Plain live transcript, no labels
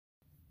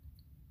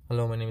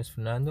Hello, my name is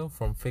Fernando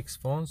from Fix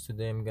Phones.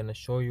 Today I'm gonna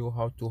show you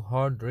how to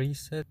hard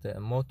reset the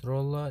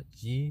Motorola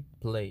G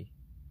Play.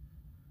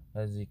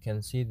 As you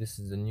can see, this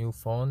is the new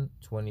phone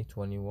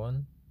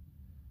 2021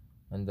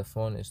 and the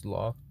phone is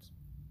locked.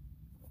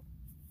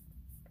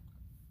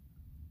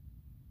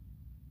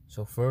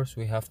 So first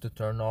we have to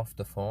turn off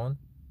the phone.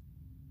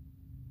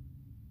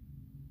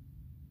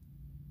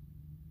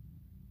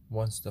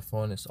 Once the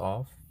phone is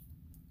off,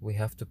 we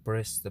have to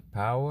press the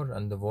power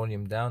and the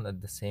volume down at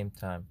the same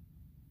time.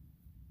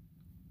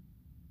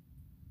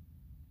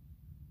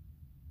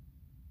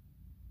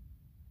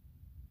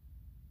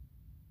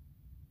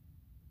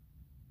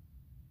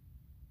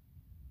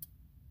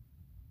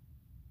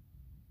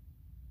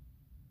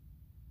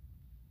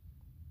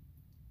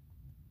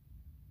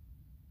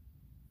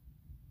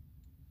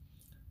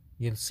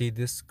 You'll see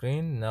this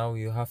screen. Now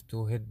you have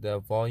to hit the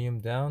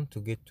volume down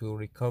to get to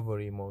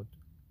recovery mode.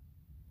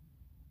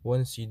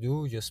 Once you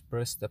do, just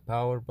press the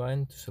power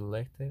button to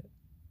select it.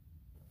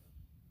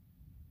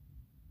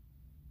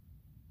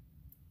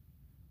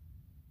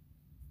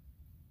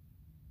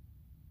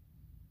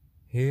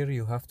 Here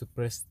you have to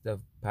press the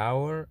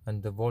power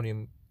and the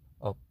volume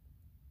up.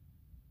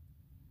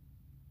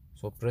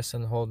 So press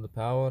and hold the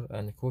power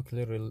and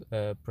quickly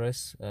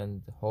press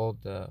and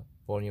hold the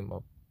volume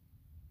up.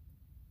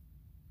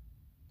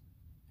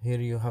 Here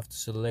you have to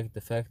select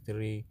the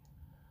factory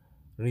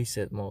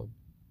reset mode.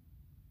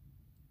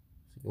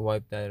 So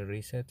wipe data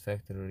reset,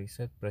 factory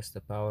reset, press the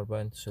power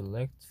button to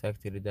select,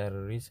 factory data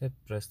reset,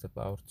 press the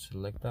power to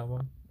select that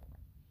one.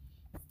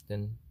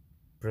 Then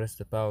press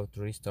the power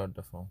to restart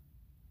the phone.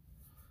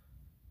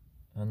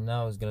 And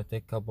now it's gonna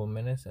take a couple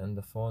minutes and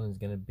the phone is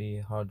gonna be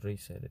hard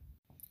reset.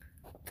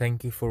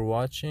 Thank you for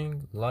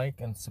watching. Like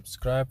and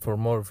subscribe for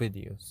more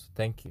videos.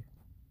 Thank you.